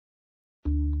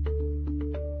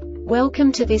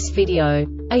Welcome to this video.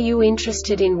 Are you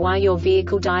interested in why your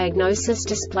vehicle diagnosis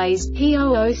displays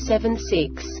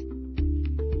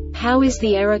P0076? How is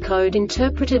the error code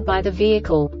interpreted by the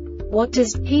vehicle? What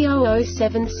does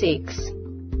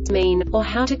P0076 mean, or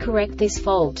how to correct this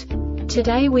fault?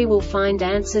 Today we will find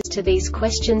answers to these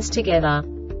questions together.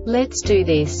 Let's do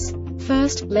this.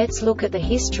 First, let's look at the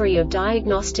history of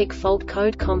diagnostic fault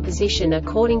code composition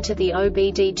according to the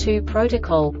OBD2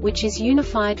 protocol, which is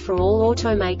unified for all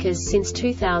automakers since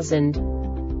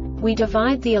 2000. We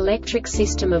divide the electric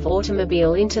system of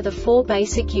automobile into the four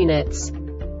basic units: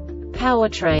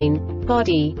 powertrain,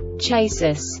 body,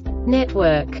 chassis,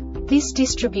 network. This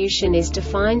distribution is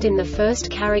defined in the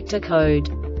first character code.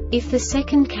 If the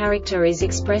second character is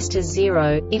expressed as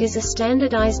 0, it is a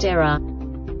standardized error.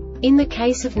 In the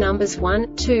case of numbers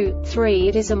 1, 2, 3,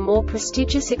 it is a more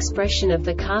prestigious expression of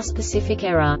the car-specific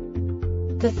error.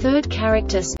 The third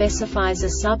character specifies a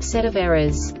subset of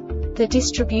errors. The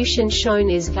distribution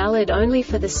shown is valid only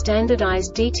for the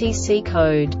standardized DTC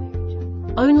code.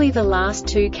 Only the last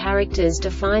two characters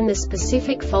define the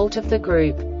specific fault of the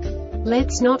group.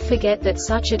 Let's not forget that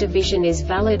such a division is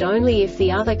valid only if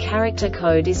the other character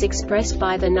code is expressed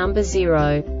by the number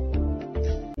 0.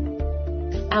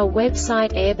 Our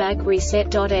website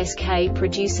airbagreset.sk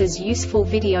produces useful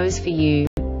videos for you.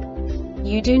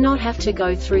 You do not have to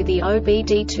go through the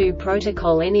OBD2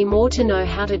 protocol anymore to know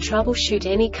how to troubleshoot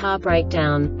any car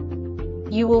breakdown.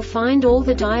 You will find all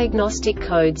the diagnostic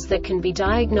codes that can be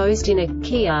diagnosed in a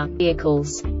Kia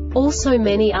vehicles. Also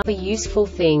many other useful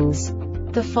things.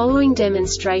 The following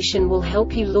demonstration will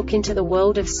help you look into the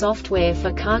world of software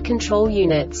for car control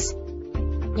units.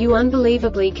 You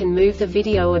unbelievably can move the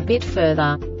video a bit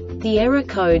further. The error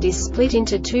code is split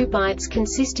into 2 bytes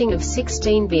consisting of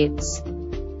 16 bits.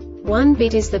 1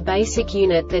 bit is the basic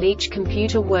unit that each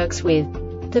computer works with.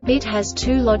 The bit has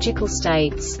 2 logical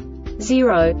states: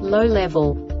 0, low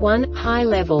level, 1, high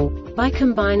level. By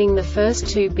combining the first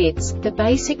 2 bits, the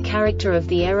basic character of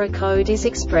the error code is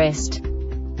expressed.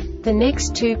 The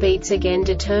next 2 beats again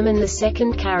determine the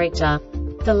second character.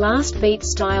 The last beat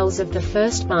styles of the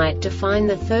first byte define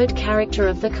the third character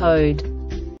of the code.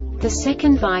 The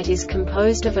second byte is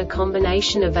composed of a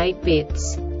combination of 8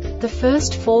 bits. The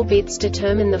first 4 bits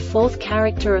determine the fourth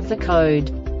character of the code.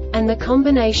 And the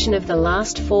combination of the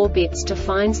last 4 bits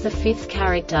defines the fifth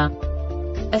character.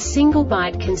 A single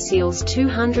byte conceals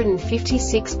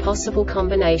 256 possible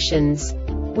combinations.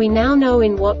 We now know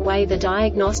in what way the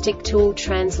diagnostic tool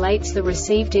translates the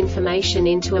received information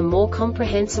into a more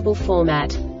comprehensible format.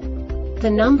 The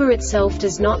number itself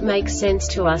does not make sense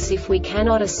to us if we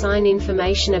cannot assign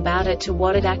information about it to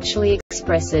what it actually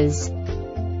expresses.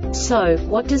 So,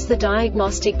 what does the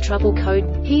diagnostic trouble code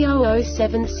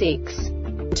P0076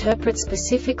 interpret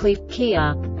specifically for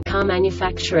Kia car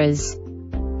manufacturers?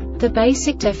 The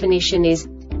basic definition is: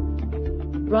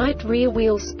 right rear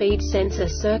wheel speed sensor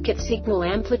circuit signal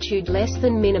amplitude less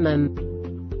than minimum.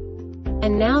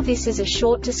 And now this is a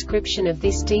short description of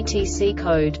this DTC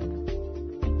code.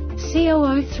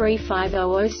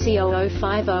 C003500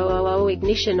 C005000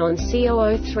 Ignition on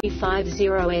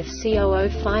C00350F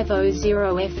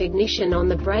C00500F Ignition on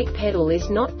the brake pedal is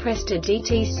not pressed. A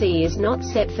DTC is not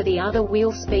set for the other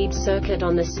wheel speed circuit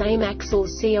on the same axle.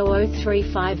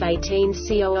 C0035018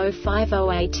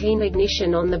 C05018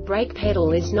 Ignition on the brake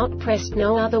pedal is not pressed.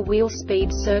 No other wheel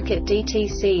speed circuit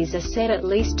DTCs are set. At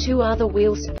least 2 other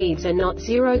wheel speeds are not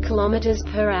 0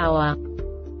 km/h.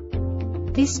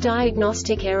 This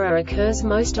diagnostic error occurs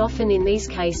most often in these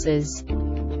cases: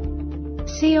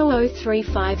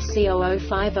 C0035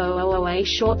 C005000A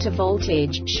short to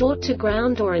voltage, short to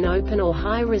ground, or an open or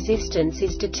high resistance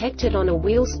is detected on a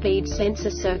wheel speed sensor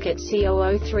circuit.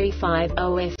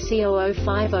 C00350F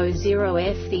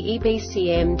C00500F The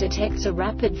EBCM detects a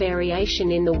rapid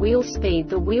variation in the wheel speed.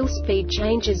 The wheel speed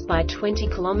changes by 20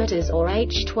 km or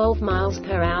h 12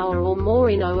 mph or more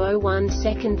in 0.001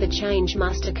 second. The change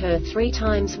must occur 3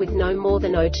 times with no more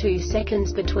than 0.02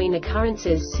 seconds between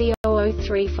occurrences.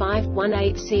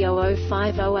 C00351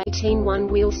 C0050018 One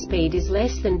wheel speed is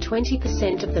less than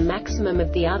 20% of the maximum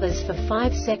of the others for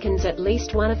 5 seconds. At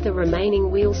least one of the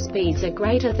remaining wheel speeds are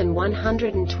greater than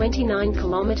 129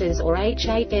 km or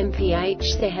h8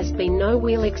 mph. There has been no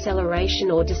wheel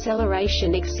acceleration or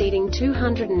deceleration exceeding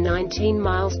 219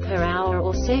 mph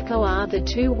or sec.or. The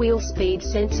 2 wheel speed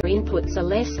sensor inputs are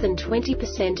less than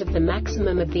 20% of the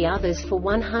maximum of the others for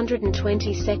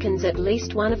 120 seconds. At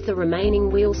least one of the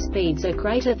remaining wheel speeds are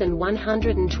greater than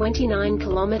 129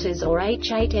 km or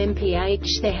h8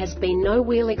 mph. There has been no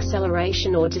wheel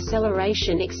acceleration or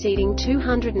deceleration exceeding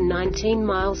 219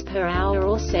 mph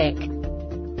or sec.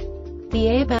 The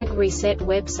Airbag Reset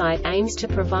website aims to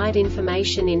provide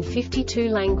information in 52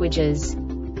 languages.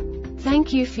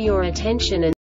 Thank you for your attention and